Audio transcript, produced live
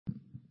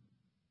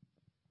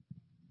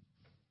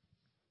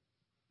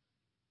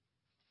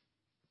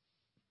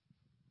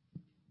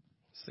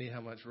See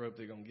how much rope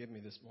they're going to give me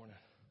this morning.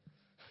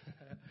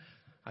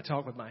 I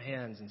talk with my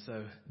hands, and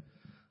so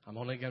I'm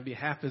only going to be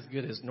half as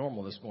good as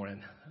normal this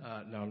morning.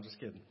 No, I'm just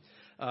kidding.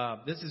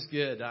 This is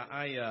good.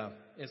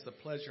 It's a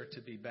pleasure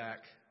to be back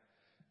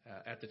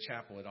at the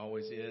chapel. It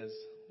always is.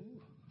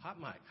 Ooh, hot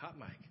mic.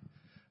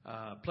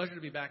 Pleasure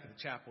to be back at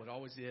the chapel. It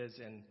always is,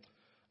 and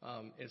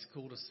it's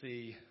cool to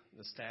see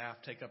the staff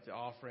take up the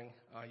offering.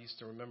 I used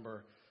to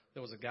remember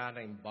there was a guy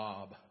named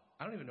Bob.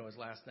 I don't even know his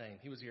last name.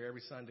 He was here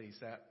every Sunday. He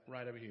sat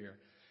right over here.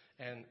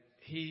 And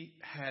he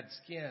had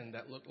skin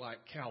that looked like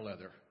cow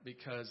leather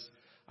because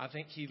I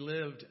think he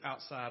lived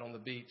outside on the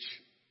beach,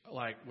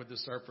 like with the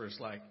surfers,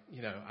 like,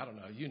 I don't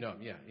know,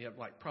 him. Yeah, he had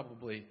like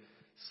probably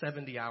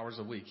 70 hours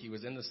a week. He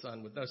was in the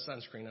sun with no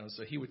sunscreen on.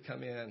 So he would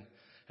come in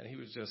and he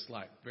was just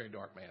like very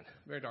dark man.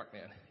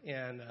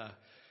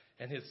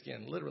 And his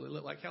skin literally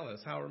looked like cow leather.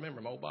 That's how I remember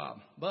him, old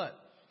Bob. But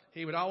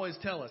he would always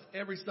tell us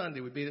every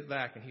Sunday we'd beat it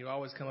back and he would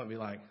always come up and be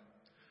like,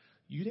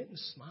 "You didn't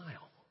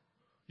smile.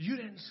 You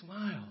didn't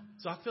smile."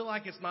 So I feel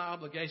like it's my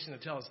obligation to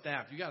tell the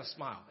staff, you got to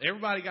smile.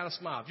 Everybody got to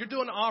smile. If you're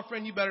doing the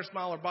offering, you better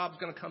smile or Bob's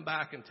going to come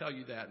back and tell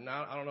you that. And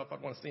I don't know if I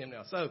want to see him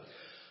now.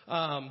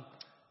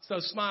 So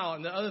smile.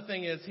 And the other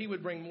thing is he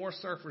would bring more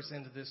surfers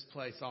into this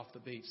place off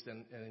the beach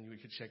than we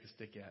could shake a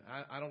stick at.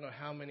 I don't know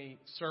how many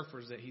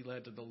surfers that he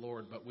led to the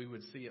Lord, but we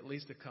would see at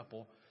least a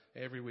couple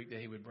every week that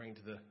he would bring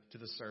to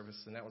the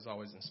service. And that was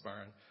always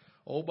inspiring.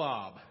 Old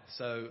Bob.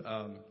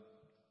 So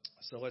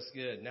that's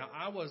good. Now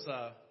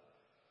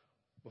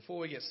before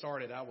we get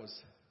started,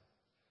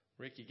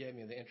 Ricky gave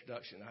me the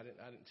introduction. I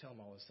didn't tell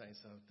him all those things.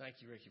 So thank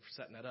you, Ricky, for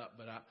setting that up.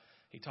 But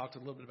he talked a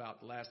little bit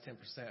about the last 10%.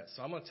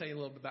 So I'm going to tell you a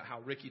little bit about how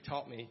Ricky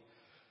taught me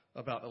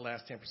about the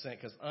last 10%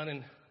 because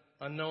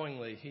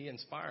unknowingly he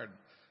inspired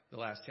the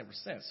last 10%.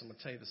 So I'm going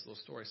to tell you this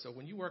little story. So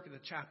when you work at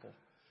the chapel,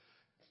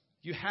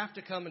 you have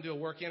to come and do a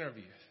work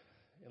interview.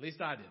 At least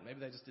I did.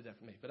 Maybe they just did that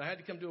for me. But I had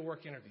to come do a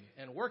work interview.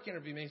 And a work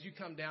interview means you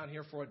come down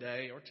here for a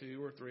day or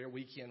two or three or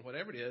weekend,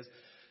 whatever it is,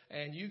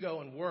 and you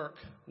go and work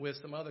with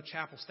some other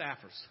chapel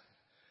staffers.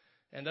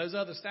 And those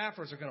other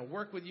staffers are going to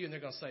work with you, and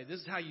they're going to say, "This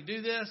is how you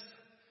do this,"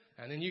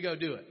 and then you go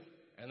do it.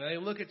 And they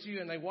look at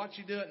you, and they watch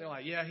you do it, and they're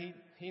like, "Yeah,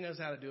 he knows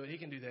how to do it. He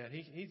can do that.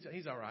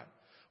 He's all right."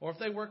 Or if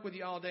they work with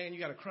you all day and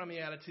you got a crummy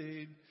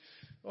attitude,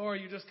 or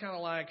you're just kind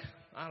of like,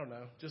 I don't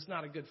know, just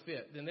not a good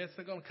fit, then they're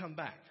going to come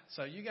back.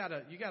 So you got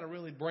to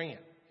really bring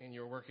it in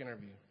your work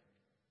interview.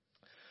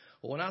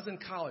 Well, when I was in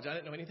college, I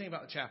didn't know anything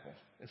about the chapel.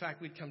 In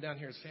fact, we'd come down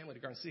here as family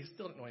to Garden City.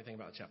 Still didn't know anything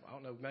about the chapel. I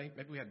don't know,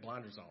 maybe we had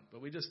blinders on.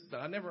 But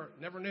I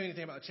never knew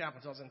anything about the chapel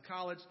until I was in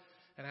college.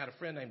 And I had a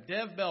friend named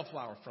Dev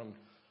Bellflower from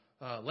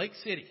Lake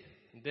City.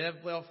 And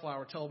Dev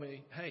Bellflower told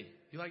me, "Hey,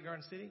 you like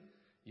Garden City?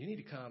 You need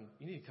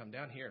to come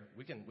down here.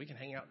 We can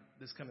hang out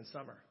this coming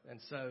summer."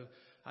 And so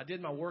I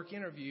did my work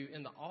interview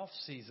in the off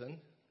season,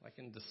 like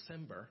in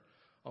December,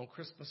 on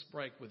Christmas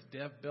break with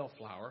Dev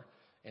Bellflower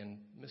and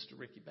Mr.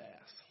 Ricky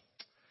Bass.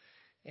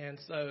 And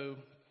so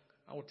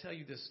I will tell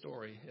you this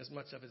story, as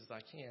much of it as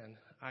I can.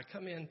 I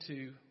come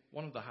into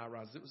one of the high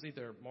rises. It was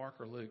either Mark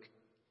or Luke.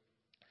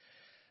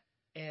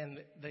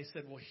 And they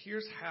said, "Well,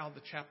 here's how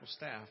the chapel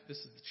staff, this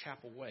is the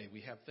chapel way.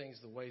 We have things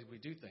the way we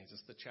do things.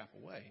 It's the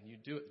chapel way. And you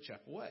do it the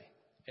chapel way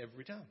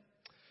every time."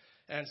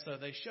 And so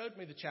they showed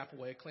me the chapel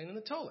way of cleaning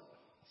the toilet.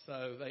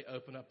 So they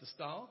open up the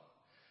stall,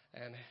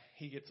 and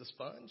he gets a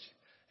sponge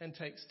and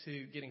takes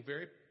to getting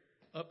very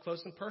up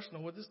close and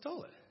personal with his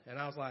toilet. And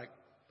I was like,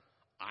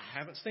 I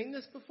haven't seen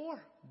this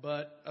before,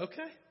 but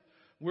okay,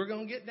 we're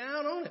going to get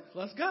down on it.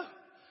 Let's go.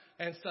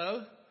 And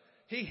so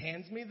he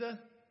hands me the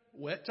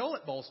wet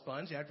toilet bowl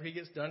sponge after he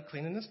gets done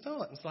cleaning his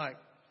toilet. It's like,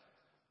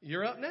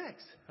 "You're up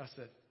next." I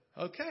said,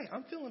 "Okay,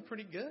 I'm feeling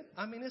pretty good.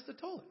 I mean, it's the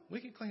toilet.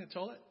 We can clean the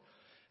toilet."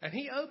 And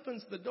he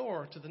opens the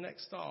door to the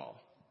next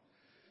stall.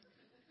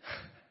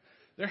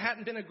 There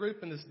hadn't been a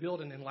group in this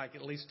building in like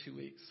at least 2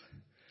 weeks.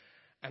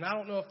 And I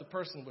don't know if the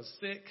person was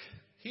sick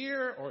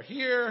here or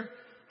here.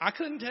 I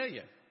couldn't tell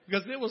you.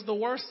 Because it was the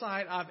worst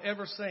sight I've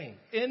ever seen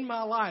in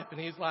my life. And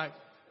he's like,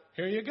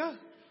 "Here you go."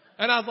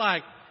 And I was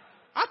like,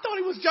 I thought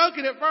he was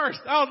joking at first.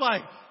 I was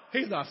like,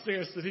 he's not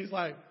serious. And he's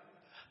like,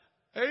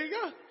 "There you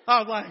go." I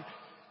was like,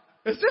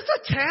 is this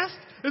a test?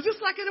 Is this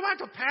like anybody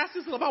have to pass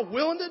this? Am I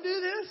willing to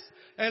do this?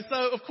 And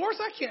so, of course,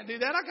 I can't do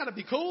that. I got to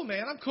be cool,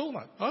 man. I'm cool. I'm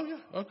like, "Oh,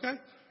 yeah, okay."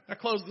 I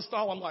closed the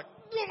stall. I'm like,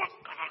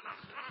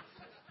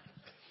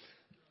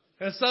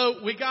 and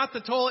so we got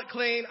the toilet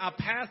clean. I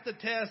passed the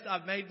test.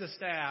 I've made the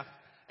staff.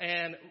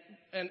 And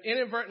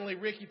inadvertently,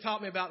 Ricky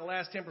taught me about the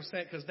last 10%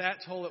 because that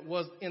toilet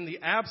was in the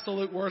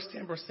absolute worst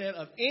 10%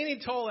 of any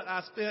toilet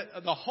I spent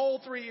the whole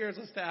 3 years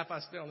of staff I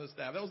spent on this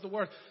staff. That was the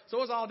worst. So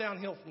it was all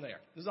downhill from there.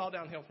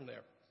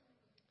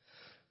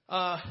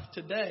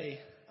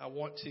 Today, I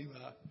want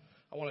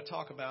to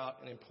talk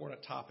about an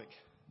important topic,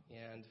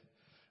 and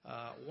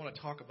I want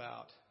to talk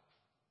about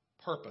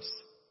purpose.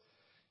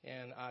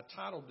 And I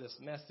titled this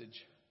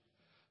message,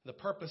 "The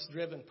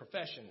Purpose-Driven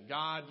Profession,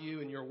 God,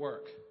 You, and Your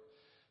Work."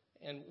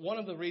 And one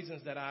of the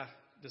reasons that I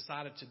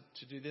decided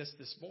to do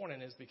this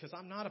morning is because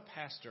I'm not a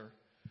pastor,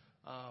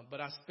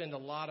 but I spend a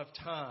lot of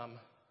time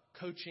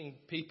coaching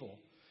people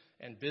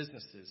and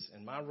businesses.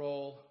 And my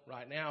role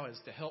right now is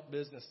to help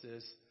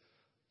businesses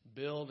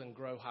build and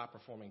grow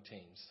high-performing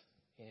teams.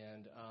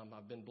 And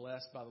I've been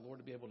blessed by the Lord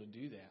to be able to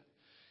do that.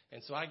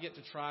 And so I get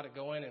to try to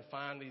go in and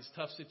find these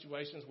tough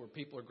situations where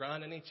people are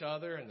grinding each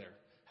other and they're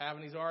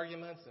having these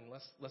arguments, and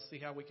let's see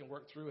how we can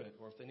work through it.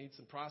 Or if they need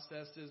some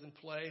processes in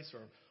place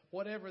or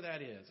whatever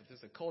that is. If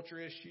it's a culture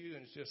issue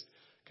and it's just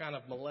kind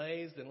of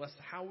malaise, then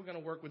how we're going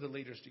to work with the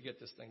leaders to get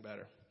this thing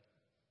better.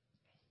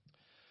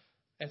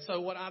 And so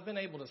what I've been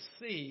able to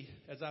see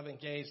as I've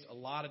engaged a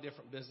lot of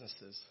different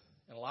businesses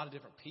and a lot of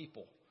different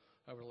people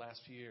over the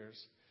last few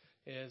years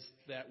is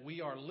that we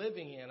are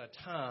living in a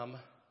time,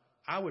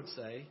 I would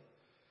say,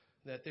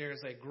 that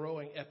there's a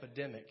growing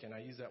epidemic, and I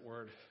use that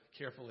word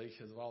carefully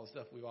because of all the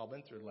stuff we've all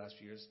been through the last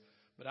few years,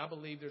 but I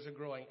believe there's a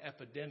growing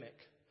epidemic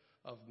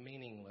of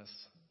meaninglessness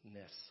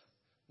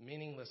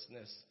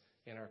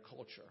in our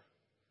culture,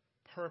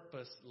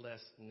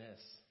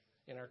 purposelessness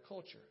in our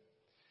culture.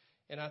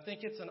 And I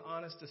think it's an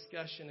honest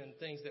discussion and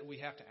things that we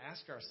have to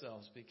ask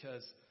ourselves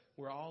because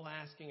we're all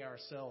asking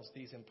ourselves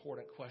these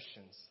important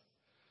questions.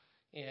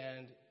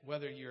 And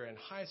whether you're in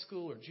high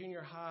school or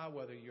junior high,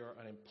 whether you're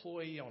an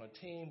employee on a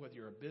team, whether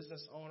you're a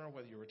business owner,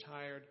 whether you're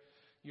retired,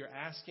 you're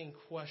asking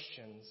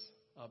questions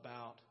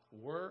about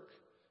work,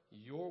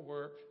 your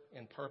work,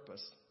 and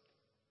purpose.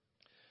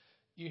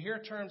 You hear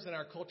terms in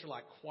our culture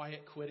like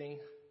quiet quitting.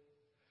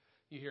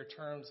 You hear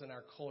terms in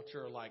our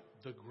culture like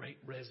the great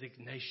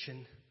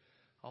resignation.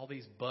 All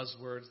these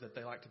buzzwords that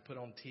they like to put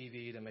on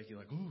TV to make you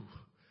like, ooh.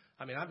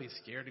 I mean, I'd be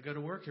scared to go to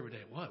work every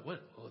day. What?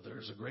 Oh,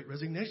 there's a great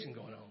resignation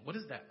going on. What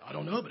is that? I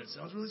don't know, but it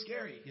sounds really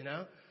scary, you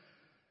know?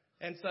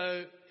 And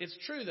so it's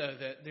true, though,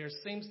 that there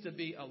seems to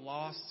be a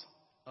loss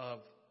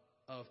of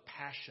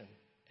passion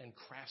and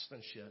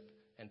craftsmanship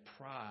and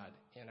pride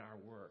in our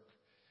work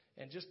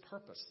and just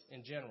purpose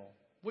in general,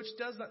 which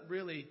doesn't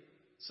really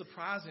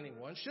surprise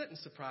anyone, shouldn't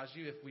surprise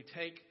you if we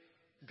take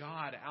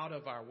God out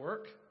of our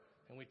work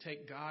and we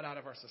take God out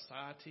of our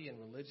society, and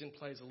religion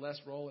plays a less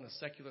role in a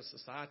secular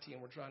society,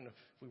 and if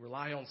we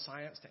rely on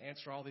science to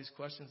answer all these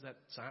questions that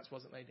science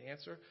wasn't made to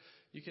answer,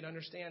 you can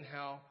understand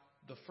how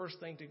the first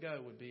thing to go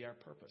would be our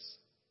purpose.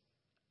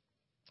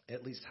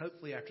 At least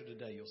hopefully after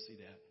today you'll see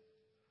that.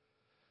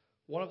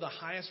 One of the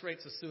highest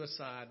rates of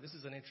suicide, this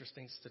is an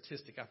interesting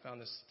statistic, I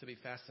found this to be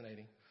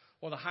fascinating.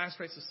 One of the highest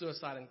rates of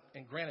suicide,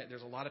 and granted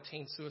there's a lot of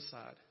teen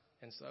suicide,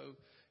 and so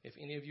if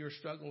any of you are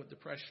struggling with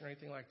depression or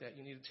anything like that,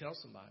 you need to tell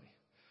somebody.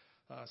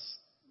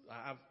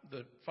 I'm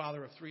the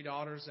father of 3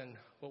 daughters, and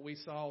what we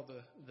saw,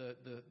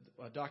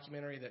 the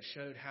documentary that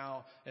showed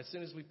how as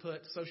soon as we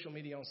put social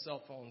media on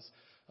cell phones,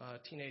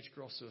 teenage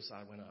girl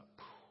suicide went up.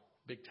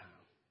 Big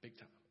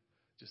time.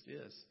 Just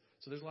is.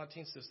 So there's a lot of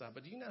teen suicide.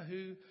 But do you know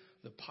who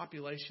the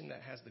population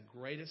that has the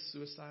greatest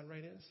suicide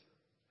rate is?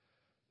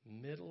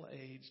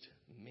 Middle-aged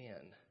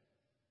men.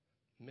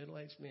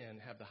 Middle-aged men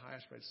have the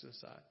highest rate of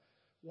suicide.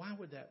 Why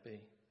would that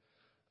be?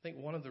 I think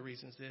one of the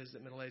reasons is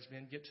that middle-aged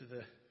men get to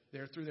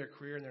they're through their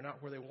career and they're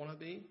not where they want to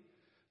be.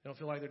 They don't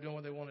feel like they're doing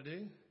what they want to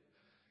do.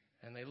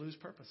 And they lose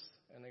purpose.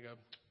 And they go,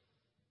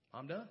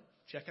 I'm done.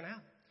 Checking out.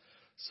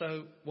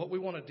 So what we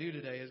want to do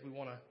today is we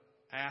want to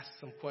ask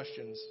some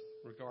questions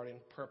regarding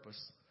purpose.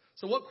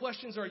 So what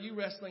questions are you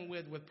wrestling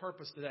with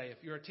purpose today?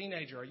 If you're a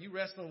teenager, are you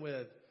wrestling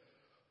with,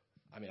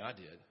 I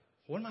did.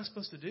 What am I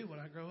supposed to do when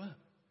I grow up?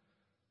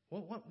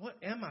 What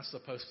am I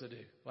supposed to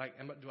do? Like,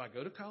 do I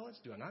go to college?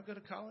 Do I not go to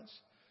college?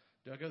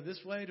 Do I go this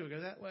way? Do I go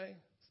that way?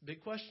 It's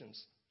big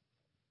questions.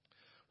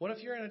 What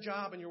if you're in a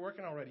job and you're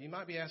working already? You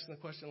might be asking the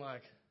question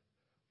like,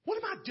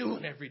 what am I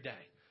doing every day?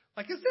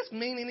 Like, does this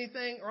mean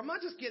anything? Or am I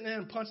just getting in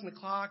and punching the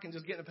clock and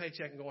just getting a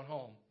paycheck and going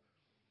home?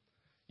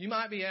 You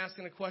might be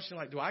asking a question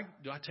like, do I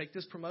take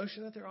this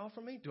promotion that they're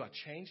offering me? Do I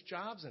change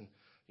jobs and,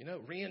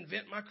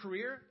 reinvent my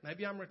career?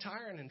 Maybe I'm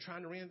retiring and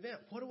trying to reinvent.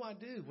 What do I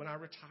do when I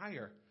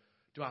retire?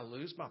 Do I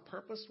lose my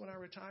purpose when I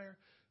retire?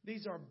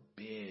 These are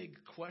big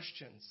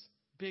questions.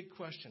 Big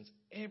questions.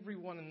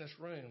 Everyone in this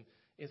room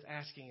is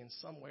asking in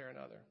some way or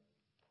another.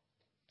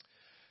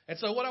 And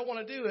so what I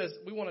want to do is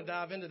we want to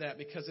dive into that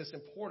because it's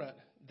important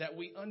that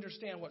we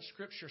understand what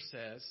Scripture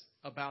says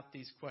about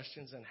these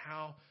questions and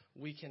how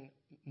we can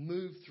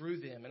move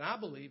through them. And I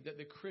believe that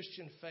the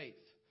Christian faith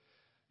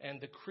and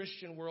the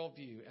Christian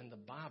worldview and the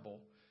Bible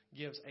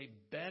gives a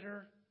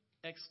better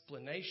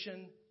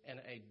explanation and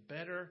a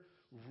better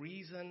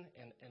reason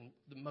and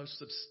the most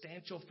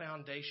substantial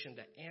foundation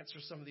to answer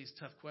some of these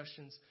tough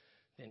questions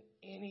than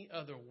any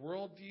other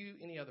worldview,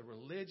 any other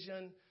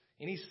religion,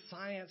 any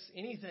science,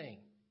 anything.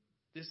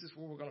 This is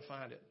where we're going to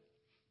find it.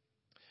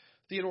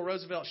 Theodore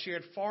Roosevelt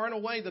shared, far and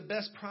away the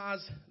best prize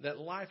that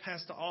life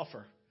has to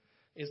offer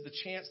is the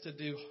chance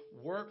to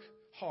work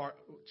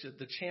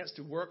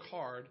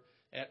hard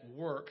at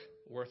work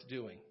worth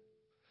doing.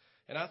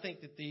 And I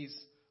think that these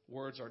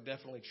words are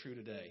definitely true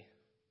today.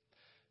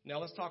 Now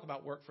let's talk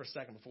about work for a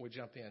second before we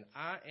jump in.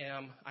 I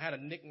had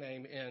a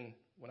nickname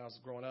when I was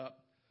growing up,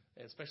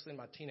 especially in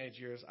my teenage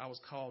years. I was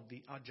called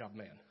the odd job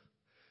man.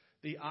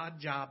 The odd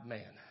job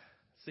man.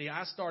 See,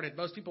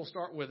 most people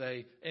start with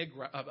a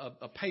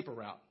paper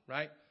route,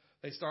 right?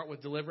 They start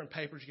with delivering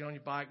papers. You get on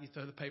your bike, you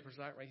throw the papers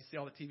out, right? You see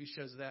all the TV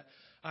shows of that.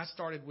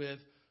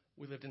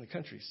 We lived in the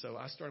country, so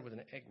I started with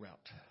an egg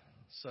route.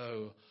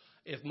 So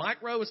if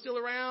Mike Rowe was still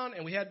around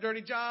and we had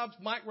dirty jobs,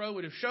 Mike Rowe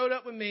would have showed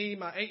up with me,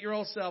 my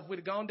 8-year-old self. We'd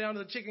have gone down to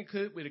the chicken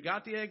coop. We'd have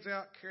got the eggs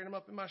out, carried them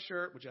up in my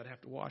shirt, which I'd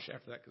have to wash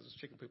after that because there's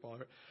chicken poop all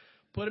over it.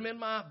 Put them in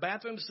my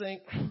bathroom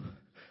sink,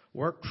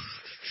 work,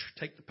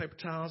 take the paper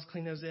towels,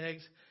 clean those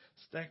eggs,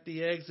 stack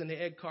the eggs in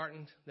the egg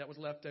carton that was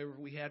left over.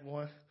 We had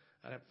one.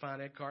 I'd have to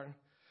find an egg carton.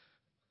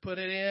 Put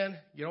it in,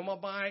 get on my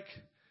bike,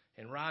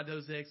 and ride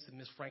those eggs to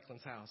Miss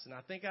Franklin's house. And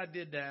I think I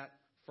did that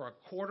for a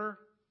quarter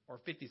or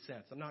 50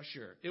 cents. I'm not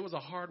sure. It was a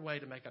hard way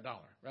to make $1,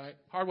 right?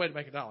 Hard way to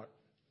make $1.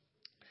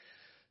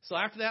 So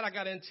after that, I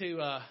got into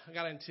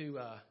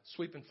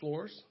sweeping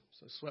floors.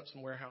 So swept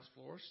some warehouse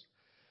floors.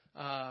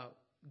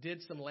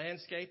 Did some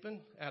landscaping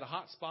at a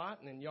hot spot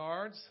and in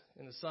yards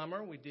in the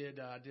summer. We did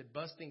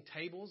busting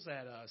tables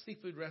at a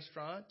seafood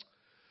restaurant.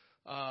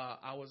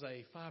 I was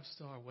a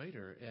 5-star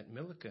waiter at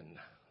Milliken,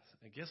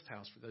 a guest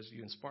house for those of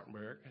you in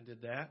Spartanburg, and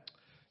did that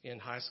in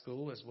high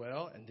school as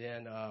well. And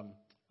then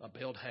I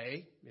baled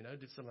hay,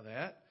 did some of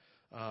that.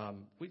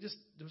 There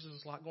was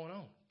just a lot going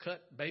on.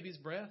 Cut baby's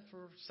breath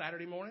for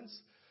Saturday mornings.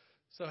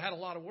 So I had a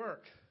lot of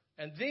work.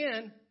 And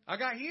then I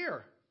got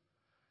here.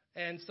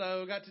 And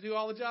so got to do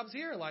all the jobs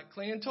here, like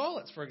cleaning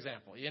toilets, for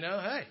example.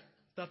 Hey,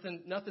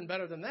 nothing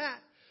better than that.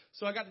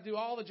 So I got to do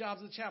all the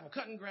jobs of the chapel,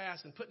 cutting grass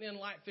and putting in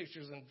light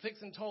fixtures and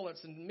fixing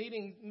toilets and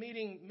meeting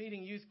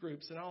youth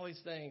groups and all these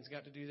things.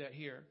 Got to do that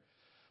here.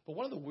 But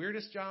one of the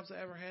weirdest jobs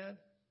I ever had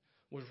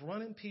was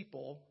running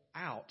people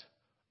out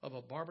of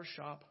a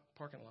barbershop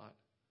parking lot.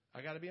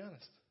 I got to be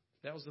honest.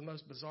 That was the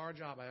most bizarre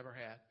job I ever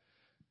had.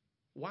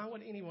 Why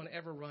would anyone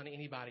ever run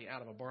anybody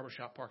out of a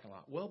barbershop parking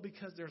lot? Well,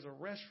 because there's a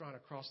restaurant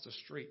across the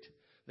street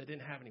that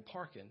didn't have any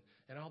parking,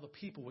 and all the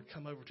people would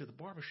come over to the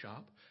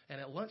barbershop, and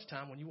at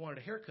lunchtime when you wanted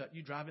a haircut,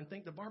 you'd drive and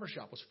think the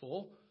barbershop was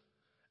full,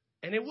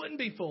 and it wouldn't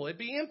be full. It'd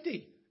be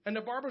empty, and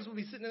the barbers would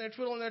be sitting in there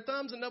twiddling their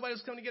thumbs, and nobody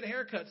was coming to get a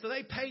haircut. So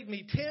they paid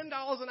me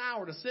 $10 an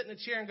hour to sit in a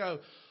chair and go,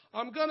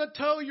 I'm going to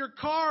tow your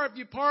car if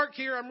you park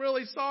here. I'm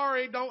really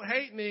sorry. Don't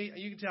hate me.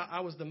 You can tell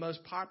I was the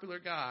most popular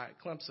guy at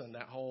Clemson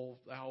that whole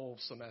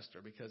semester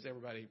because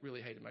everybody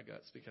really hated my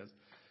guts because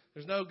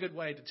there's no good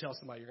way to tell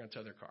somebody you're going to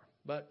tow their car.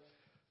 But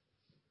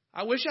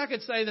I wish I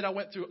could say that I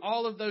went through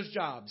all of those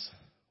jobs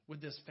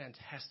with this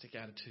fantastic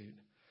attitude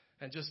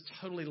and just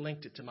totally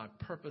linked it to my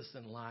purpose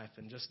in life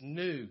and just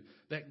knew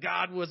that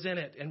God was in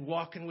it and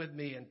walking with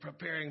me and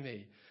preparing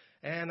me.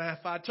 And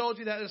if I told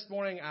you that this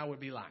morning, I would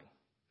be lying.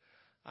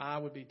 I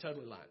would be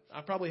totally lying. I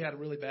probably had a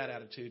really bad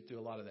attitude through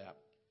a lot of that.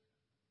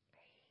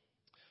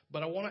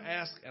 But I want to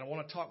ask and I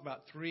want to talk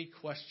about 3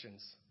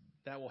 questions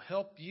that will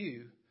help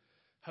you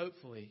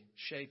hopefully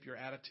shape your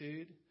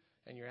attitude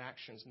and your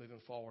actions moving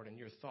forward and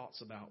your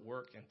thoughts about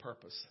work and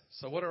purpose.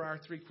 So what are our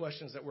 3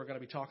 questions that we're going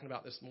to be talking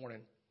about this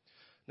morning?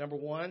 Number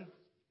 1,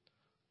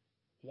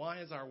 why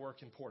is our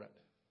work important?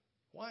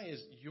 Why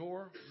is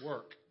your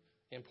work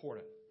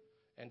important?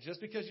 And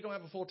just because you don't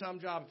have a full-time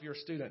job, if you're a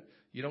student,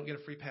 you don't get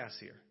a free pass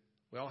here.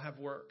 We all have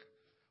work.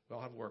 We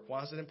all have work.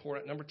 Why is it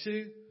important? Number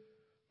 2,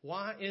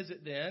 why is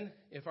it then,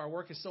 if our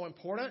work is so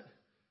important,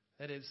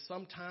 that it's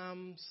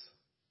sometimes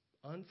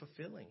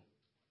unfulfilling?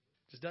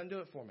 Just doesn't do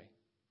it for me.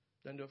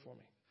 Doesn't do it for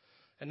me.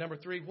 And number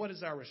 3, what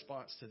is our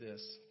response to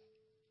this?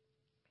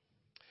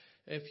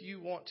 If you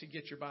want to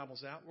get your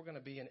Bibles out, we're going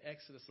to be in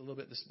Exodus a little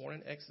bit this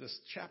morning, Exodus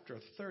chapter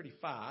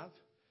 35.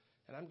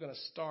 And I'm going to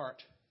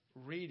start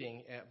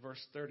reading at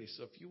verse 30.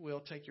 So if you will,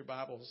 take your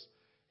Bibles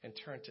and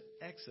turn to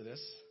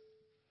Exodus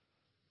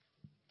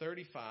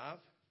 35.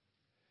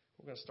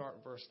 We're going to start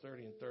in verse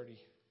 30 and 30.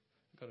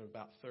 Go to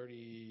about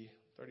 30,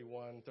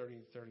 31, 30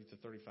 to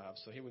 35.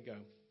 So here we go.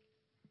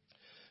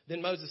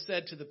 Then Moses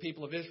said to the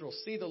people of Israel,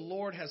 see, the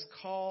Lord has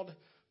called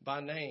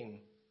by name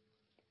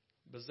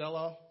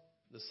Bezalel,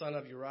 the son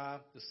of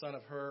Uriah, the son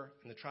of Hur,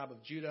 in the tribe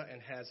of Judah,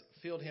 and has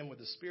filled him with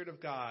the Spirit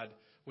of God,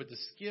 with the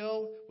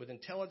skill, with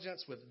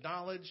intelligence, with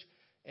knowledge,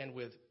 and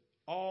with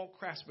all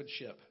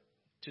craftsmanship,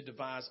 to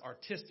devise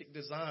artistic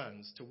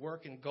designs, to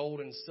work in gold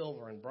and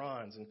silver and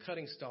bronze and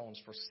cutting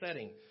stones for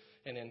setting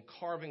and in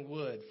carving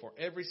wood for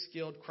every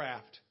skilled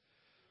craft.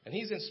 And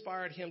he's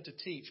inspired him to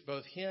teach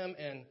both him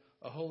and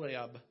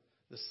Aholiab,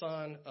 the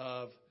son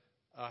of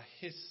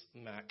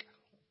Ahisamach,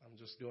 I'm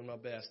just doing my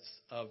best,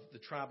 of the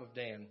tribe of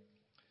Dan.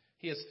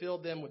 He has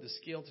filled them with the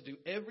skill to do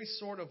every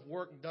sort of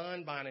work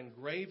done by an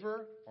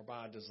engraver or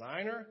by a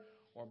designer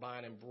or by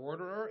an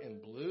embroiderer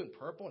in blue and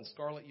purple and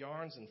scarlet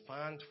yarns and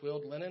fine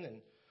twilled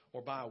linen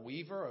or by a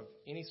weaver of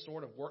any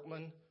sort of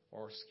workman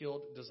or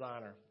skilled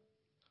designer.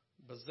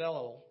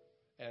 Bezalel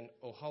and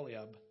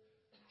Oholiab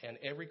and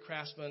every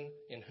craftsman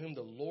in whom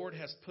the Lord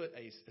has put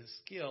a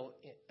skill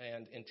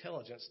and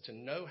intelligence to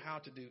know how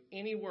to do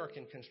any work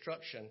in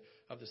construction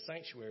of the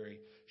sanctuary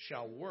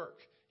shall work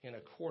in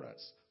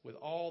accordance with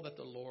all that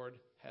the Lord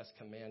has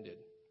commanded.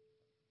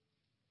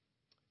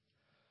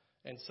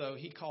 And so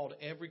he called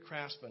every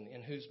craftsman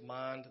in whose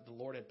mind the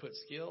Lord had put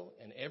skill,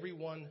 and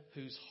everyone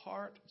whose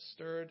heart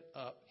stirred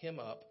him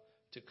up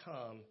to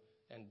come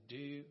and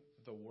do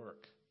the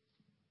work.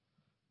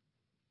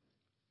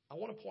 I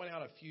want to point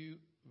out a few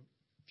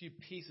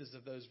pieces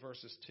of those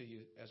verses to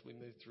you as we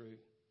move through.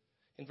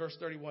 In verse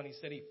 31, he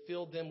said he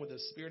filled them with the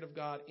Spirit of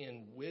God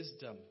in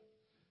wisdom,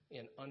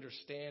 in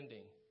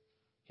understanding,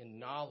 in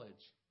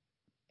knowledge,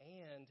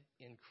 and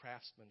in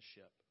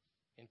craftsmanship.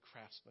 In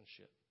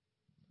craftsmanship.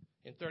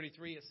 In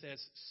 33, it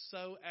says,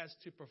 so as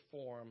to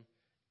perform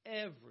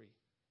every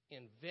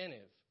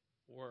inventive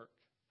work.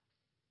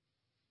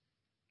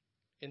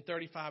 In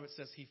 35, it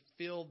says he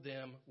filled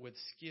them with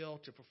skill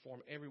to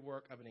perform every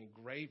work of an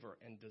engraver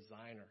and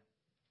designer.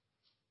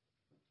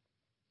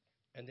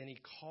 And then he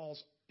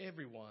calls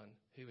everyone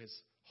who his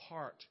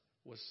heart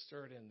was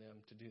stirred in them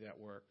to do that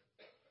work.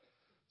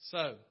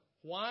 So,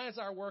 why is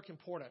our work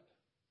important?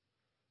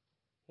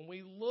 When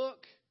we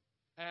look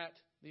at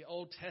the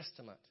Old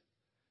Testament,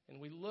 and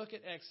we look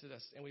at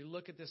Exodus, and we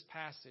look at this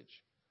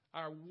passage,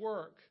 our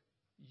work,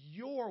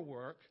 your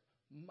work,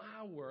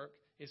 my work,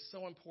 is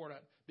so important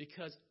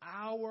because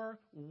our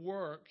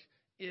work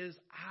is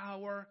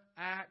our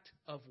act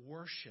of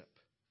worship.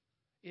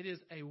 It is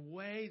a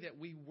way that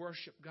we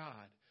worship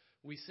God.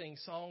 We sing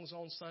songs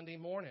on Sunday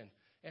morning,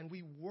 and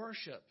we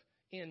worship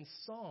in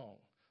song.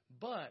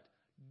 But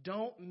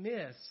don't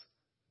miss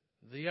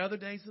the other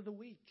days of the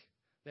week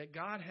that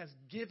God has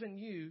given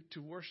you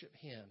to worship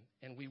Him,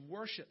 and we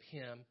worship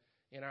Him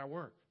in our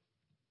work.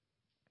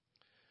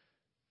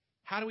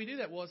 How do we do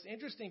that? Well, it's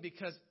interesting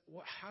because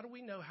how do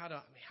we know how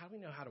to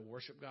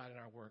worship God in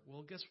our work?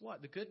 Well, guess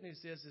what? The good news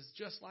is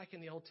just like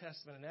in the Old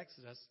Testament and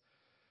Exodus,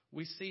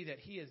 we see that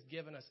He has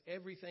given us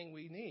everything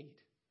we need.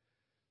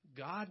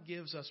 God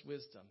gives us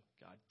wisdom.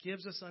 God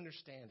gives us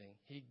understanding.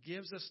 He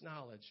gives us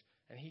knowledge.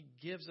 And He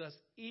gives us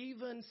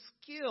even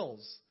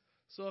skills.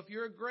 So if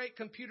you're a great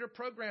computer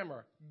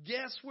programmer,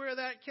 guess where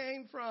that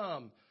came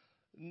from?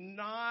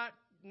 Not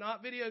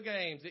video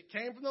games. It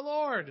came from the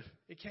Lord.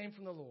 It came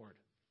from the Lord.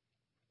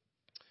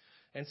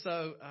 And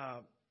so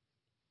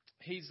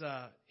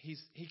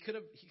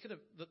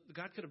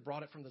God could have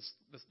brought it from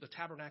the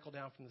tabernacle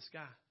down from the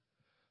sky.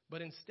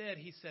 But instead,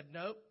 He said,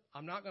 nope,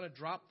 I'm not going to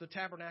drop the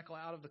tabernacle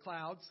out of the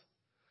clouds.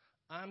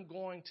 I'm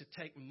going to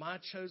take my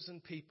chosen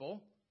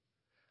people.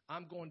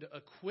 I'm going to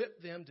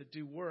equip them to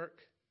do work.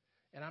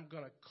 And I'm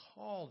going to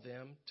call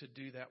them to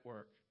do that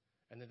work.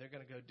 And then they're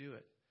going to go do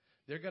it.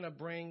 They're going to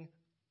bring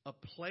a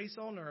place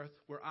on earth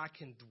where I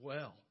can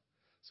dwell.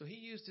 So He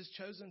used His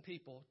chosen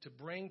people to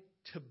bring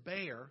to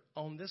bear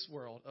on this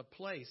world a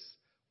place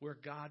where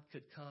God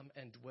could come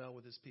and dwell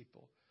with His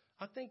people.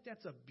 I think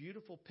that's a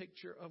beautiful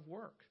picture of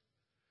work.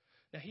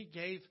 Now, He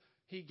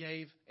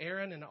gave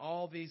Aaron and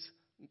all these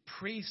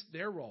priests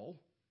their role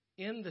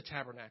in the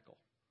tabernacle.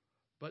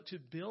 But to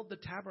build the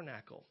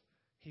tabernacle,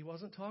 He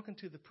wasn't talking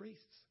to the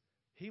priests.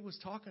 He was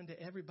talking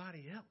to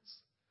everybody else.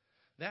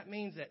 That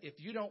means that if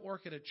you don't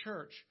work at a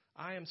church,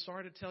 I am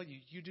sorry to tell you,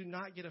 you do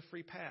not get a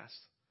free pass.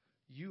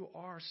 You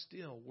are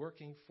still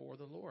working for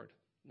the Lord,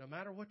 no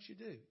matter what you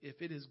do.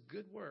 If it is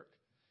good work,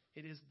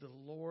 it is the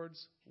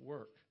Lord's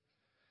work.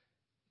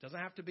 It doesn't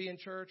have to be in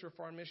church or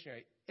foreign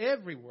missionary.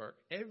 Every work,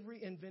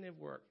 every inventive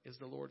work is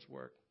the Lord's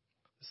work.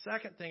 The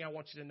second thing I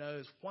want you to know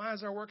is, why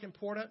is our work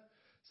important?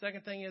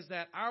 Second thing is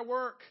that our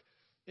work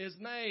is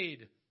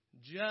made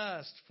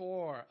just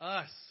for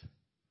us.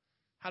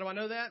 How do I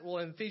know that? Well,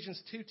 in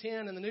Ephesians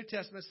 2:10 in the New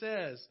Testament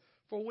says,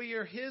 for we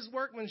are His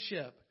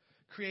workmanship,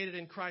 created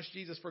in Christ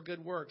Jesus for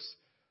good works,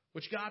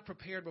 which God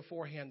prepared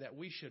beforehand that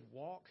we should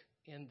walk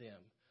in them.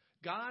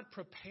 God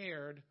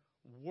prepared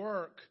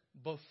work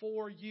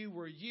before you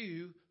were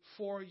you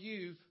for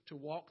you to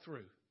walk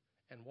through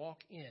and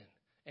walk in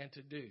and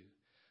to do.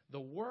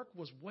 The work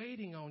was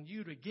waiting on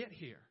you to get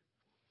here.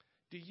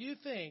 Do you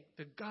think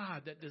the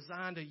God that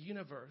designed a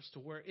universe to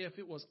where if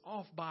it was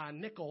off by a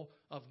nickel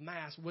of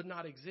mass would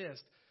not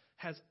exist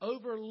has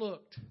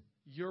overlooked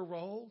your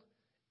role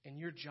and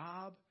your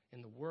job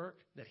in the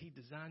work that He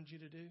designed you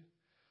to do?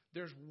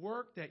 There's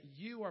work that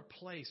you are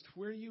placed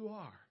where you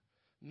are,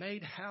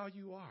 made how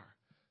you are,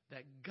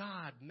 that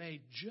God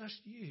made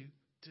just you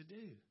to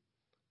do.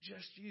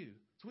 Just you.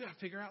 So we got to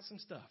figure out some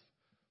stuff.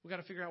 We got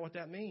to figure out what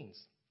that means.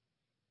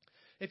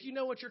 If you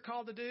know what you're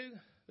called to do,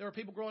 there were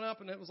people growing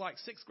up and it was like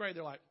 6th grade.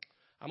 They're like,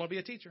 I'm going to be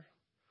a teacher.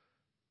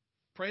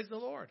 Praise the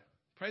Lord.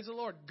 Praise the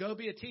Lord. Go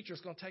be a teacher.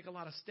 It's going to take a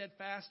lot of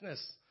steadfastness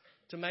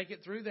to make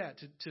it through that,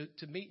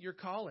 to meet your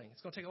calling.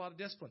 It's going to take a lot of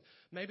discipline.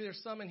 Maybe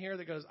there's some in here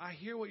that goes, I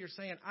hear what you're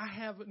saying. I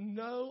have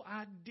no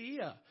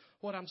idea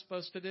what I'm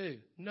supposed to do.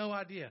 No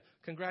idea.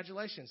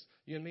 Congratulations.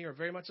 You and me are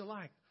very much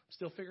alike. I'm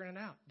still figuring it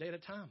out day at a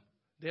time.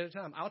 Day at a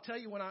time. I'll tell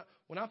you when I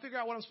figure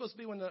out what I'm supposed to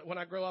be when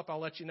I grow up, I'll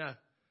let you know.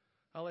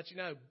 I'll let you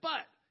know.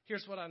 But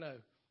here's what I know.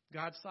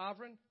 God's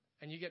sovereign,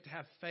 and you get to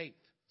have faith.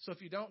 So if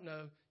you don't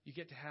know, you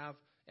get to have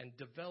and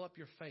develop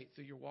your faith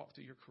through your walk,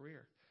 through your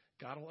career.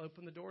 God will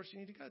open the doors you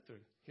need to go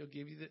through. He'll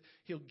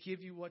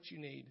give you what you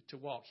need to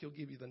walk. He'll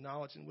give you the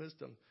knowledge and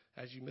wisdom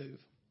as you move.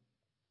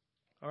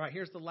 All right,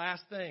 here's the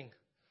last thing.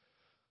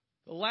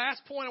 The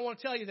last point I want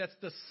to tell you, that's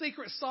the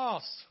secret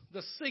sauce,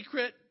 the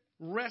secret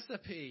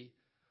recipe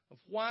of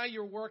why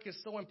your work is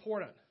so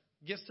important.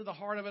 gets to the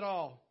heart of it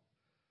all.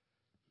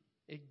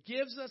 It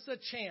gives us a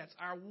chance.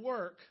 Our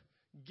work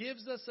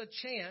gives us a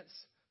chance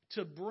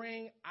to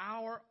bring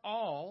our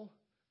all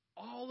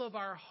of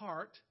our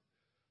heart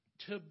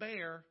to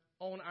bear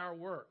on our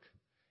work.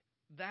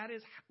 That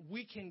is,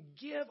 we can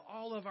give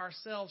all of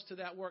ourselves to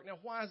that work. Now,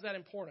 why is that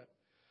important?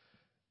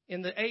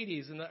 In the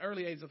 80s, in the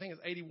early 80s, I think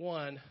it's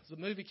 81, the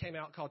movie came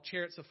out called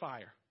Chariots of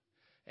Fire.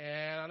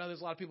 And I know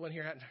there's a lot of people in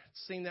here who hadn't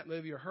seen that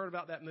movie or heard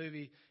about that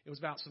movie. It was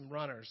about some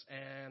runners,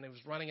 and it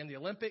was running in the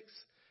Olympics.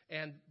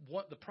 And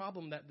what the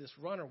problem that this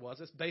runner was,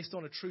 it's based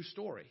on a true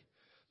story.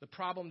 The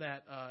problem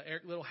that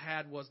Eric Little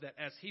had was that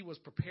as he was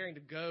preparing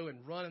to go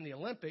and run in the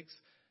Olympics,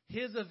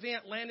 his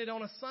event landed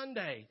on a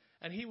Sunday,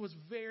 and he was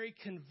very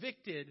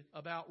convicted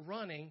about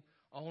running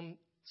on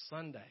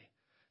Sunday.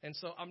 And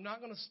so I'm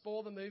not going to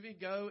spoil the movie.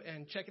 Go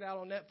and check it out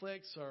on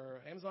Netflix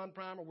or Amazon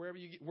Prime or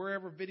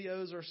wherever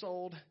videos are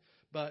sold.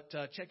 But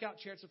check out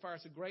Chariots of Fire.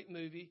 It's a great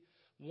movie.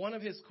 One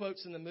of his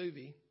quotes in the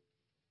movie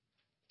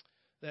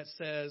that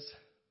says,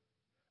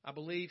 I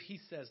believe he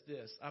says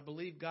this, I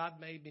believe God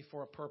made me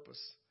for a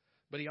purpose,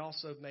 but he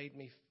also made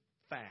me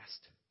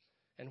fast.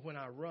 And when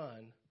I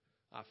run,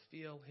 I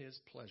feel his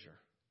pleasure.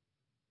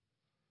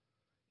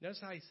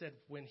 Notice how he said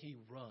when he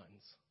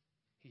runs,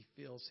 he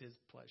feels his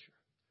pleasure.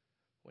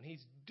 When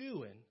he's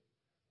doing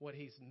what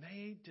he's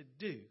made to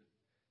do,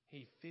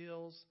 he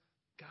feels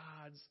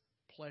God's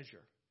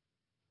pleasure.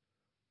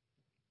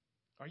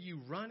 Are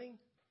you running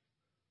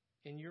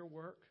in your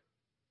work?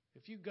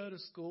 If you go to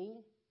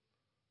school,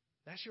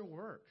 that's your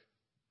work.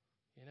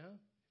 You know,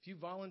 if you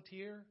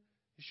volunteer,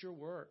 it's your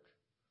work.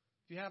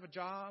 If you have a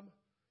job,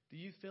 do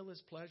you feel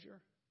his pleasure?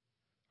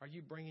 Are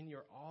you bringing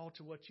your all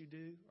to what you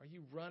do? Are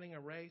you running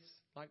a race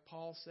like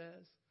Paul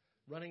says,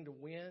 running to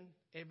win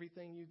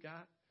everything you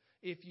got?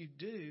 If you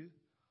do,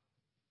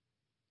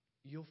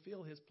 you'll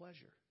feel his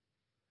pleasure.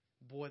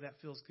 Boy, that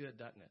feels good,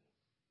 doesn't it?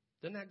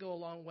 Doesn't that go a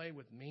long way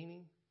with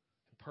meaning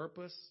and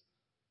purpose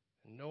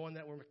and knowing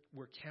that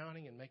we're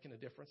counting and making a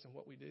difference in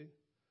what we do?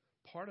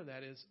 Part of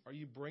that is, are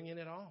you bringing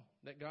it all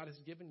that God has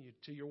given you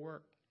to your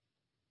work?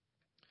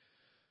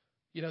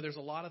 You know, there's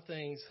a lot of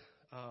things.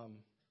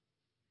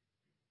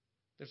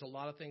 There's a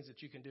lot of things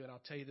that you can do, and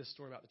I'll tell you this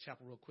story about the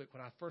chapel real quick.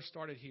 When I first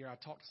started here, I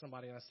talked to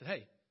somebody and I said,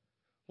 "Hey,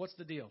 what's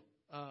the deal?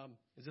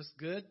 Is this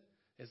good?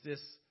 Is it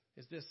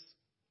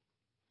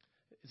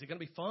going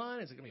to be fun?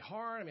 Is it going to be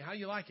hard? I mean, how do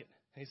you like it?"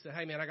 And he said,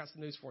 "Hey, man, I got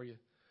some news for you.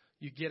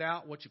 You get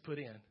out what you put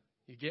in.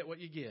 You get what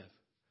you give."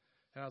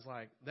 And I was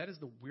like, that is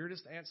the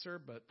weirdest answer,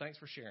 but thanks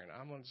for sharing.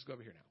 I'm going to just go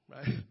over here now,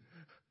 right?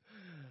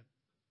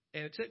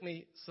 And it took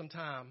me some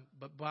time,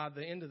 but by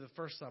the end of the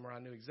first summer, I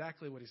knew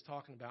exactly what he's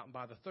talking about. And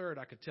by the third,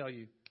 I could tell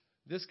you,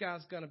 this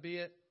guy's going to be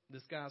it.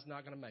 This guy's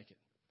not going to make it.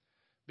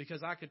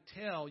 Because I could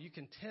tell, you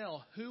can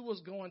tell who was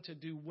going to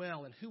do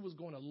well and who was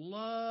going to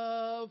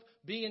love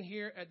being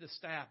here at the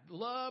staff,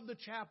 love the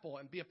chapel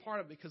and be a part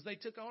of it because they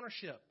took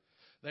ownership.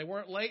 They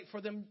weren't late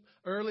for them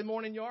early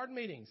morning yard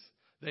meetings.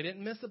 They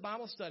didn't miss a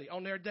Bible study.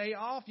 On their day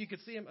off, you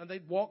could see them, and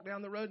they'd walk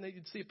down the road, and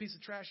you'd see a piece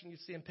of trash, and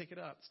you'd see them pick it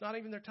up. It's not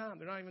even their time.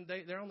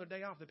 They're on their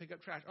day off. They pick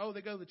up trash. Oh,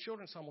 they go to the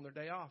children's home on their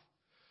day off.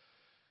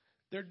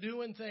 They're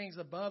doing things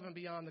above and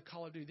beyond the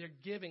call of duty. They're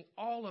giving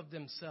all of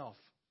themselves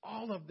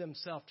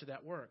to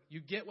that work.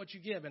 You get what you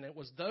give, and it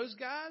was those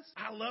guys.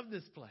 I love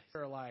this place.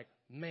 They're like,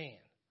 man,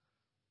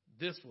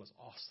 this was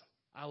awesome.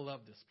 I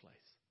love this place.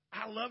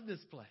 I love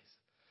this place.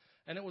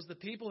 And it was the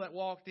people that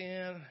walked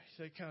in.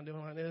 They kind of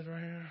doing like this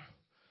right here.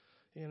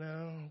 You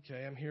know,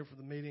 okay, I'm here for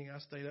the meeting. I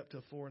stayed up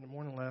till 4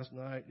 a.m. last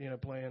night,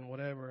 playing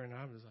whatever. And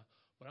I was like,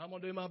 but I'm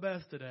going to do my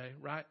best today,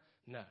 right?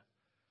 No.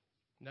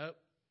 Nope.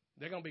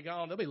 They're going to be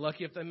gone. They'll be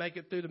lucky if they make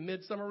it through the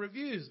midsummer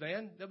reviews,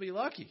 man. They'll be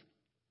lucky.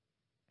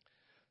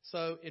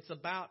 So it's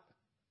about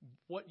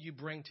what you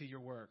bring to your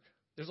work.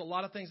 There's a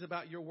lot of things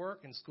about your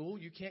work and school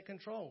you can't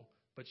control,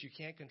 but you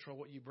can control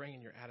what you bring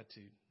in your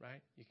attitude,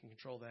 right? You can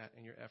control that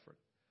in your effort.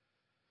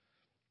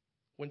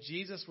 When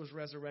Jesus was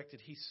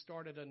resurrected, he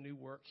started a new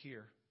work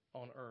here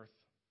on earth.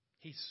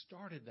 He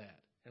started that,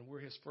 and we're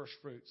his first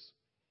fruits.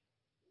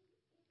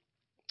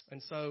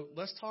 And so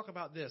let's talk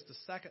about this. The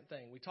second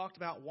thing, we talked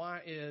about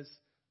why is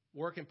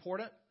work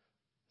important.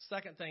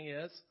 Second thing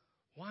is,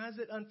 why is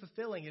it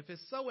unfulfilling? If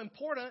it's so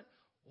important,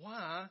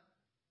 why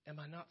am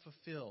I not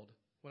fulfilled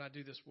when I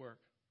do this work?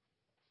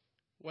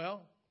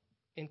 Well,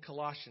 in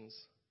Colossians,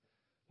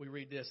 we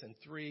read this in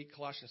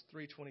Colossians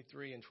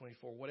 3:23 and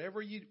 24.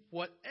 Whatever you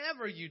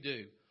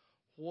do,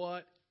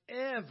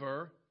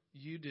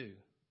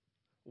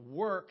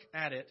 work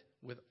at it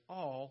with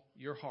all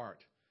your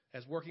heart,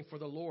 as working for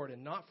the Lord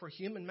and not for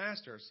human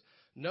masters,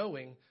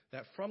 knowing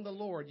that from the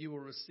Lord you will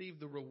receive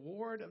the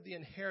reward of the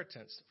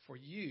inheritance, for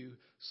you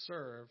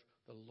serve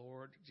the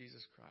Lord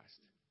Jesus Christ.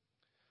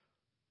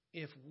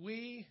 If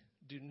we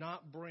do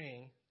not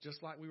bring,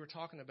 just like we were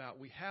talking about,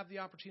 we have the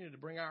opportunity to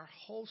bring our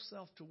whole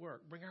self to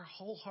work, bring our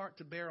whole heart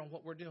to bear on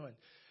what we're doing.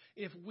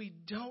 If we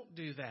don't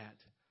do that,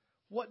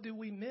 what do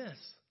we miss?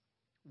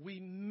 We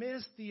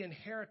miss the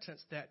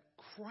inheritance that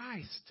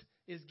Christ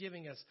is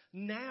giving us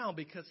now,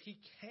 because he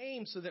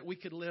came so that we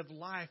could live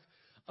life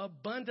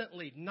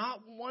abundantly.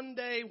 Not one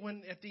day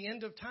when at the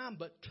end of time,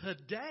 but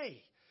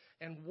today.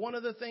 And one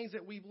of the things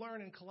that we've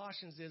learned in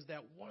Colossians is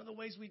that one of the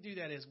ways we do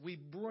that is we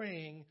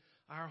bring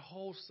our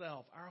whole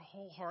self, our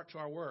whole heart to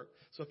our work.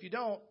 So if you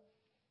don't,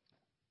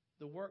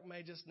 the work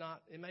may just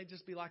not, it may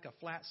just be like a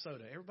flat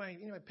soda. Everybody,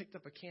 picked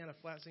up a can of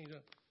flat soda,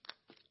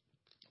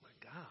 oh my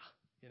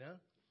God,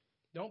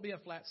 Don't be a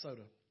flat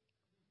soda.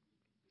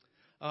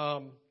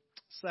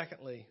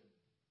 Secondly,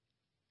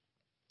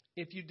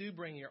 if you do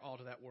bring your all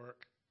to that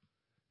work,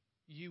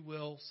 you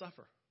will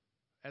suffer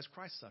as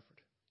Christ suffered.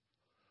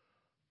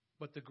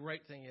 But the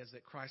great thing is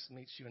that Christ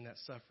meets you in that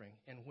suffering.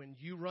 And when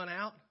you run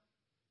out,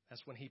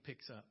 that's when he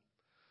picks up.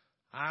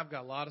 I've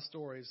got a lot of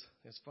stories.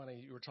 It's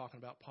funny, you were talking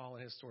about Paul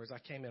and his stories. I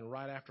came in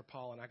right after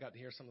Paul, and I got to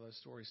hear some of those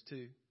stories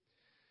too.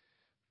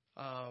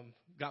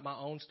 Got my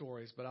own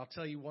stories, but I'll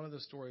tell you one of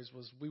the stories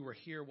was we were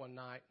here one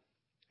night.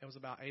 It was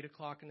about 8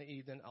 o'clock in the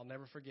evening. I'll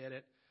never forget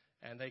it.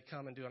 And they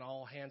come and do an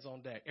all hands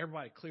on deck.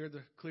 Everybody clear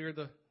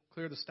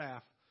the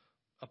staff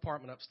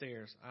apartment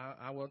upstairs.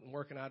 I wasn't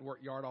working. I'd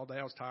worked yard all day.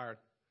 I was tired.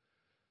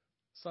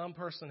 Some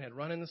person had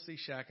run in the sea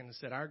shack and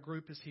said, our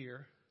group is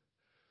here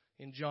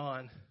in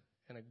John,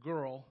 and a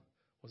girl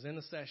was in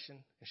the session,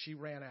 and she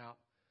ran out.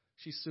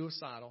 She's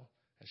suicidal,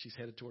 and she's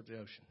headed towards the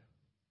ocean.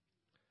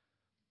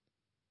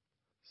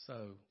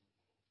 So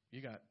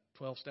you got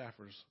 12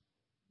 staffers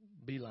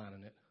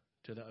beelining it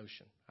to the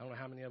ocean. I don't know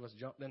how many of us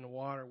jumped in the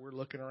water. We're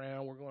looking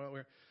around. We're going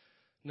over.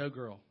 No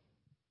girl.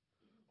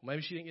 Well,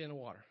 maybe she didn't get in the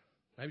water.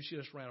 Maybe she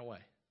just ran away.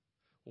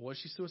 Well, was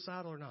she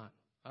suicidal or not?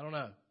 I don't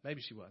know.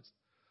 Maybe she was.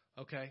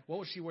 Okay. What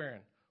was she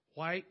wearing?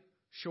 White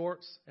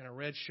shorts and a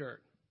red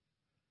shirt.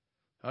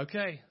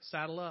 Okay.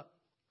 Saddle up.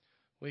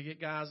 We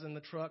get guys in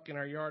the truck, in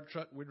our yard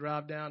truck. We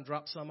drive down,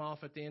 drop some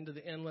off at the end of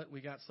the inlet.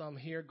 We got some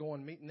here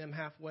going, meeting them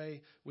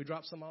halfway. We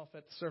drop some off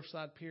at the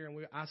Surfside Pier,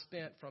 and I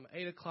spent from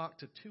 8 o'clock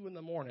to 2 in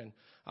the morning.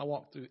 I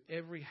walked through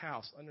every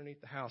house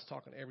underneath the house,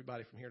 talking to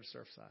everybody from here to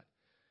Surfside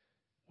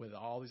with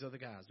all these other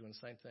guys doing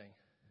the same thing.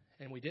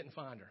 And we didn't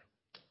find her.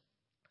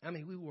 I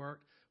mean, we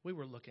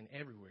were looking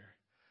everywhere.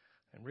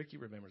 And Ricky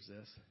remembers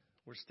this.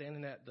 We're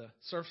standing at the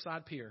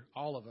Surfside Pier,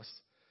 all of us.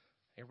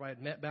 Everybody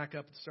had met back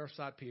up at the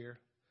Surfside Pier.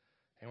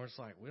 And we're just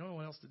like, we don't know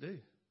what else to do.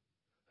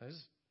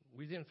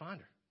 We didn't find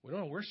her. We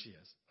don't know where she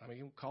is. I mean,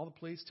 you call the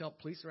police, tell the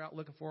police are out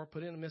looking for her,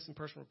 put in a missing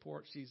person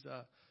report. She's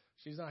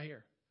not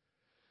here.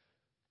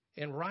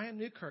 And Ryan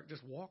Newkirk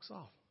just walks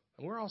off.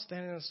 And we're all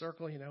standing in a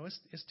circle,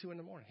 it's 2 in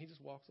the morning. He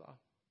just walks off.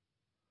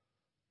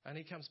 And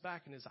he comes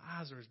back, and his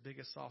eyes are as big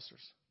as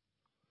saucers.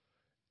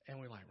 And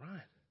we're like, Ryan,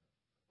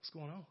 what's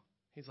going on?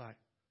 He's like,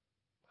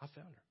 I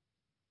found her.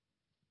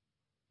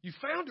 You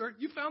found her?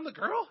 You found the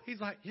girl? He's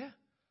like, yeah.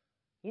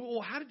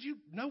 Well, how did you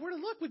know where to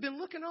look? We've been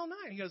looking all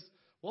night. He goes,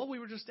 well, we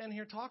were just standing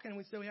here talking, and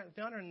we said we hadn't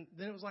found her. And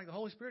then it was like the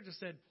Holy Spirit just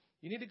said,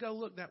 you need to go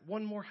look that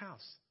one more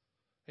house.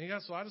 And he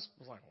goes, so I just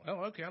was like,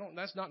 well, okay,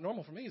 that's not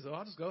normal for me, so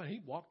I'll just go. And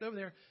he walked over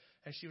there,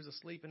 and she was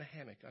asleep in a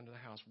hammock under the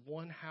house,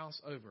 one house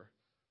over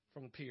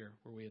from the pier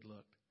where we had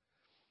looked.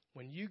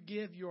 When you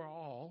give your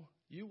all,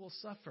 you will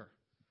suffer.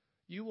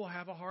 You will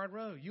have a hard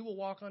road. You will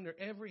walk under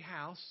every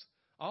house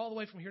all the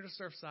way from here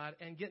to Surfside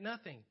and get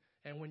nothing.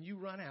 And when you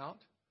run out,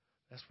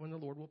 that's when the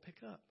Lord will pick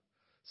up.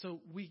 So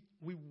we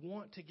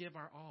want to give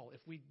our all.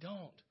 If we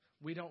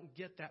don't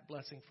get that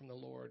blessing from the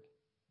Lord.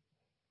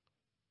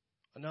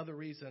 Another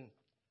reason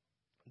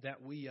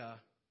that we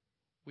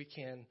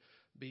can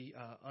be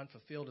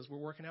unfulfilled is we're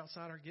working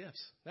outside our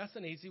gifts. That's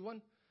an easy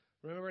one.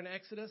 Remember in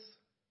Exodus,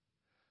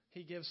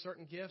 he gives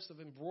certain gifts of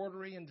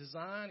embroidery and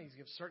design. He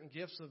gives certain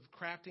gifts of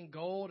crafting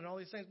gold and all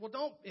these things.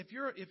 Well, if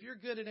you're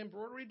good at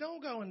embroidery,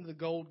 don't go into the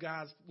gold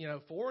guys,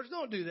 forge.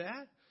 Don't do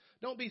that.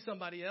 Don't be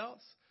somebody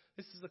else.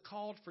 This is a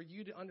call for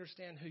you to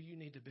understand who you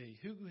need to be.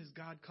 Who has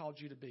God called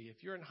you to be?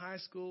 If you're in high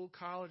school,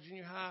 college,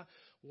 junior high,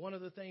 one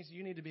of the things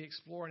you need to be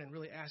exploring and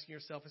really asking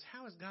yourself is,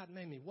 how has God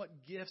made me? What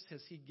gifts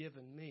has he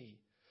given me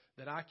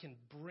that I can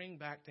bring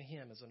back to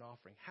him as an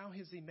offering? How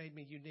has he made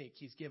me unique?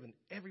 He's given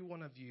every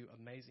one of you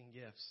amazing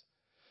gifts.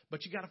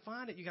 But you got to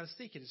find it. You got to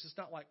seek it. It's just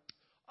not like,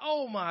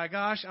 oh my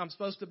gosh, I'm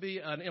supposed to be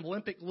an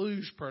Olympic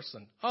luge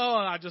person.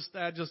 Oh,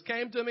 that just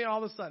came to me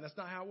all of a sudden. That's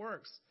not how it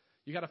works.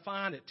 You got to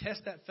find it.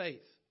 Test that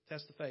faith.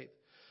 Test the faith.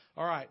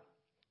 All right.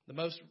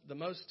 The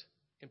most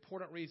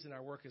important reason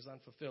our work is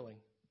unfulfilling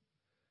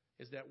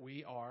is that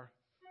we are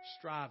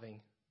striving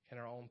in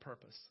our own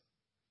purpose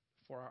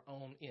for our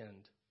own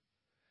end.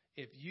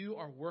 If you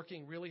are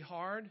working really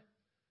hard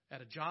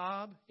at a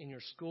job, in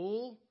your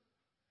school,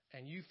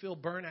 and you feel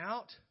burnt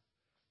out,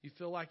 you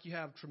feel like you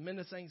have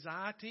tremendous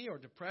anxiety or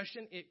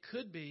depression, it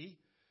could be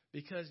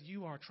because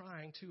you are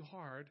trying too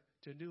hard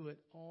to do it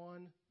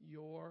on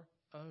your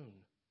own.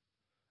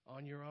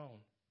 On your own.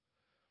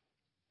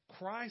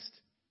 Christ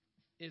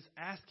is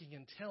asking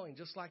and telling,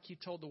 just like he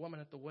told the woman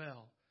at the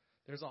well,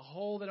 there's a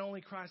hole that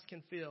only Christ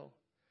can fill.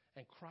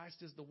 And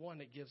Christ is the one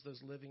that gives those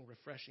living,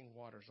 refreshing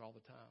waters all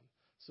the time.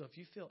 So if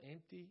you feel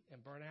empty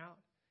and burnt out,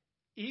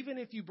 even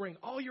if you bring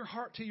all your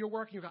heart to your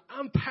work and you go,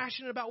 I'm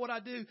passionate about what I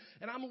do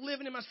and I'm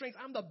living in my strength,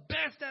 I'm the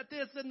best at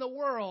this in the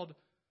world.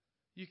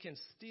 You can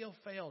still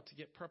fail to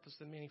get purpose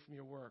and meaning from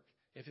your work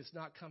if it's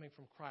not coming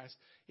from Christ.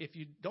 If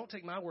you don't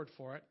take my word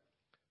for it,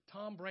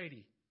 Tom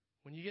Brady,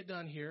 when you get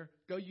done here,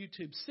 go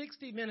YouTube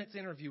 60 Minutes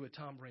interview with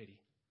Tom Brady.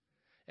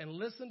 And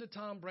listen to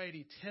Tom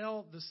Brady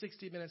tell the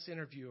 60 Minutes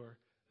interviewer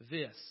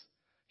this.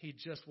 He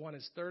just won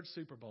his third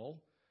Super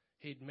Bowl.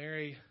 He'd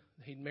married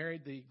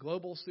the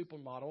global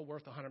supermodel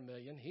worth $100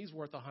 million. He's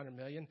worth $100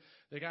 million.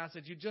 The guy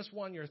said, you just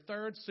won your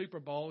third Super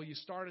Bowl. You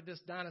started this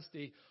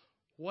dynasty.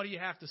 What do you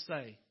have to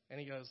say? And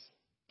he goes,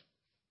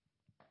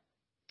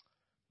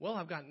 well,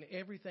 I've gotten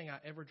everything I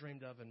ever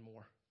dreamed of and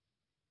more.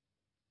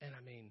 And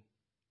I mean,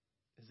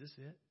 is this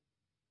it?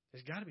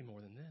 There's got to be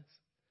more than this.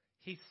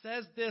 He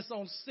says this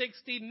on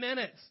 60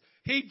 Minutes.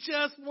 He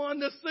just won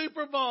the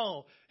Super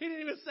Bowl. He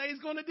didn't even say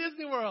he's going to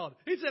Disney World.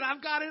 He said,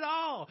 I've got it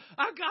all.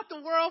 I've got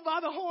the world by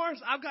the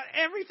horns. I've got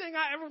everything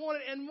I ever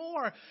wanted and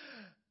more.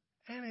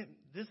 And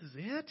this is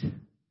it?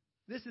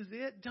 This is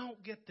it?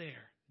 Don't get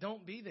there.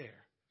 Don't be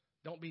there.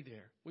 Don't be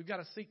there. We've got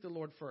to seek the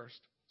Lord first.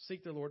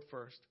 Seek the Lord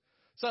first.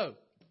 So,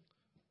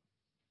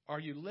 are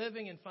you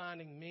living and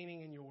finding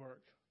meaning in your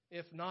work?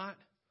 If not,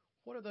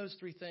 what are those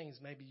three things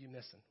maybe you're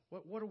missing?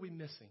 What are we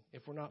missing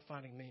if we're not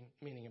finding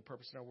meaning and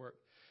purpose in our work?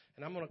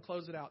 And I'm going to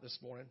close it out this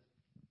morning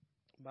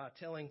by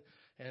telling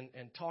and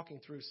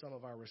talking through some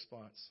of our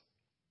response.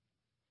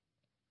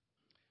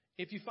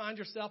 If you find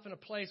yourself in a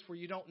place where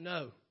you don't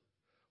know,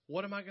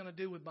 what am I going to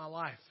do with my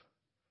life?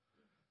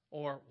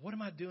 Or what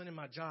am I doing in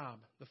my job?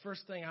 The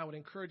first thing I would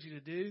encourage you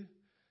to do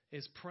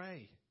is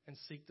pray and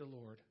seek the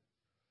Lord.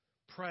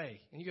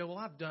 Pray. And you go, well,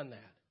 I've done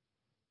that.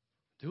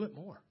 Do it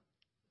more.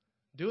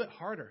 Do it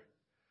harder.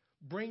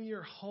 Bring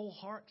your whole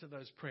heart to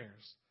those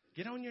prayers.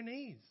 Get on your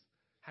knees.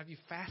 Have you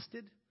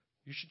fasted?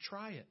 You should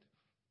try it.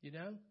 You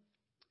know?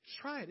 Just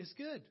try it. It's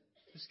good.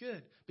 It's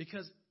good.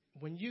 Because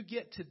when you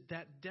get to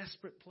that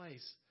desperate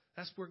place,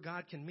 that's where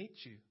God can meet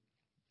you.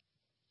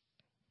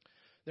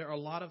 There are a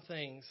lot of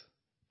things,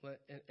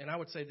 and I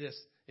would say this.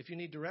 If you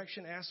need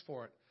direction, ask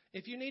for it.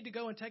 If you need to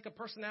go and take a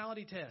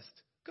personality test,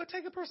 go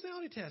take a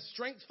personality test.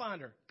 Strengths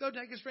Finder. Go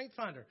take a Strength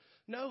Finder.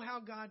 Know how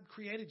God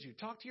created you.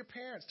 Talk to your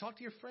parents. Talk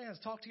to your friends.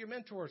 Talk to your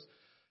mentors.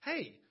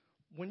 Hey,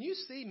 when you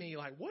see me,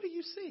 like, what do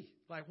you see?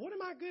 Like, what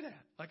am I good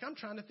at? Like, I'm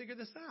trying to figure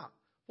this out.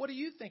 What do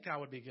you think I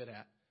would be good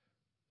at?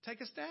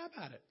 Take a stab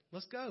at it.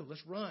 Let's go.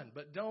 Let's run.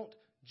 But don't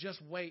just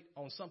wait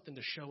on something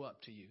to show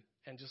up to you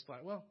and just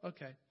like, well,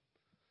 okay.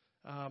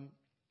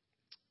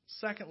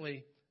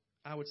 Secondly,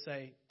 I would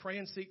say pray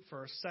and seek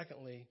first.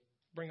 Secondly,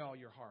 bring all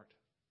your heart.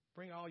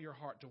 Bring all your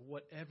heart to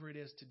whatever it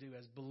is to do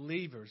as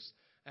believers.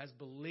 As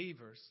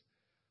believers,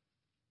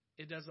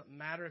 it doesn't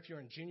matter if you're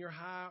in junior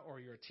high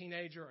or you're a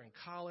teenager or in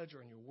college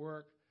or in your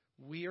work.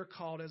 We are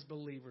called as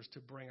believers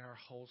to bring our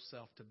whole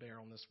self to bear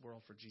on this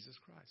world for Jesus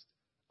Christ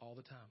all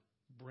the time.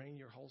 Bring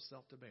your whole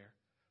self to bear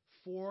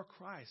for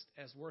Christ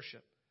as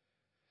worship.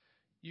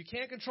 You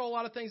can't control a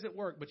lot of things at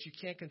work, but you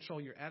can control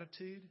your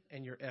attitude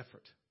and your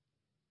effort.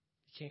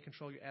 You can't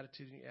control your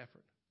attitude and your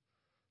effort.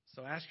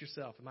 So ask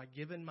yourself, am I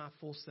giving my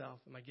full self?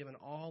 Am I giving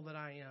all that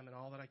I am and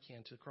all that I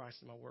can to Christ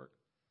in my work?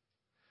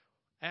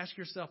 Ask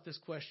yourself this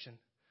question.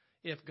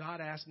 If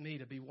God asked me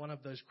to be one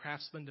of those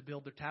craftsmen to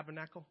build their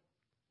tabernacle,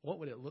 what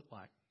would it look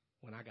like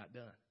when I got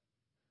done?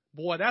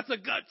 Boy, that's a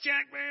gut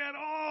check, man.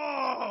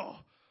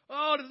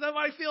 Oh, does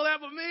nobody feel that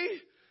but me?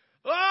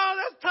 Oh,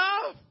 that's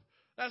tough.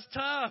 That's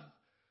tough.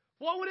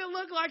 What would it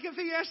look like if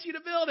he asked you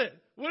to build it?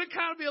 Would it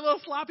kind of be a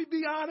little sloppy?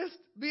 Be honest.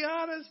 Be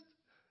honest.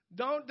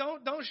 Don't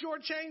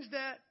shortchange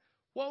that.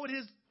 What would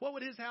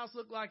his house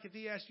look like if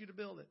he asked you to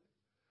build it?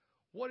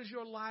 What does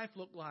your life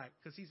look like?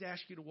 Because he's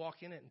asked you to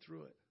walk in it and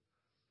through it.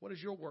 What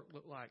does your work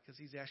look like? Because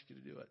he's asked you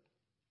to do it.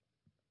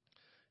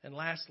 And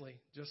lastly,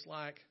 just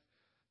like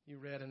you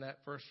read in that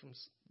verse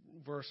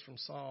from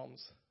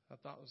Psalms, I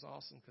thought it was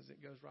awesome because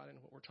it goes right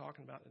into what we're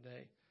talking about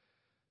today,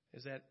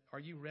 is that are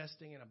you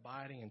resting and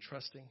abiding and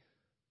trusting?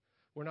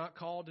 We're not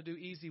called to do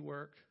easy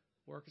work.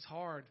 Work is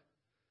hard.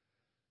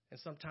 And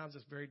sometimes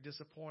it's very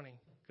disappointing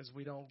because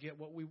we don't get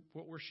what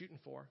we're shooting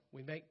for.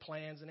 We make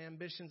plans and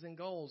ambitions and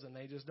goals, and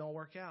they just don't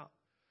work out.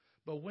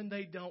 But when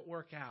they don't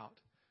work out,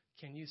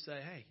 can you say,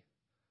 hey,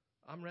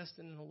 I'm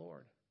resting in the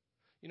Lord?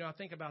 You know, I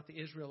think about the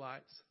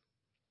Israelites.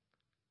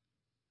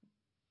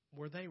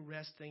 Were they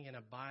resting and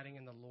abiding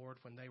in the Lord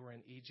when they were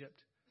in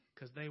Egypt?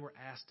 Because they were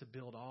asked to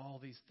build all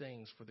these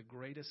things for the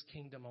greatest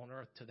kingdom on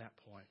earth to that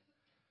point.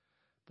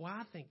 Boy,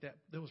 I think that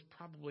there was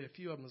probably a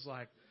few of them was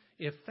like,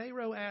 if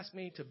Pharaoh asked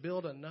me to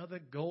build another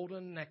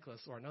golden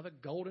necklace or another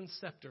golden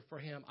scepter for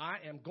him, I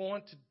am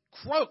going to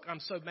croak. I'm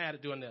so mad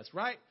at doing this,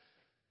 right?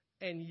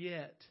 And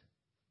yet,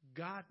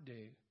 God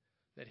knew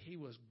that he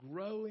was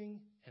growing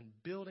and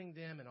building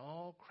them in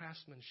all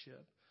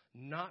craftsmanship,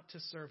 not to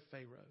serve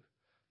Pharaoh,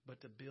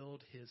 but to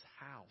build his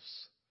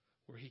house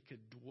where he could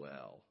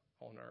dwell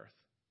on earth.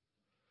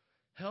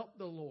 Help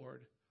the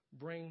Lord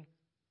bring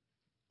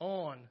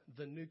on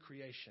the new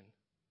creation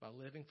by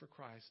living for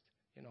Christ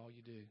in all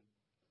you do.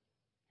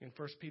 In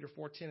 1 Peter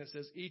 4:10, it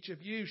says, each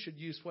of you should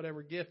use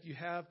whatever gift you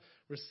have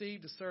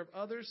received to serve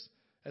others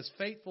as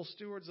faithful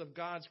stewards of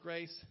God's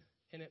grace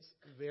in its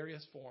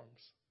various forms.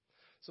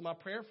 So my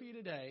prayer for you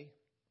today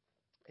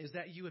is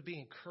that you would be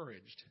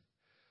encouraged,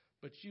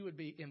 but you would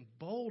be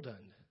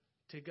emboldened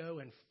to go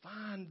and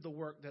find the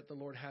work that the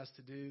Lord has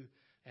to do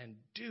and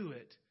do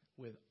it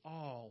with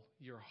all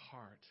your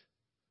heart.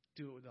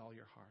 Do it with all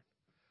your heart.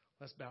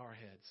 Let's bow our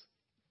heads.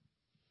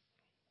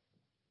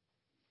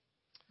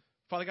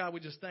 Father God, we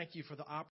just thank you for the opportunity.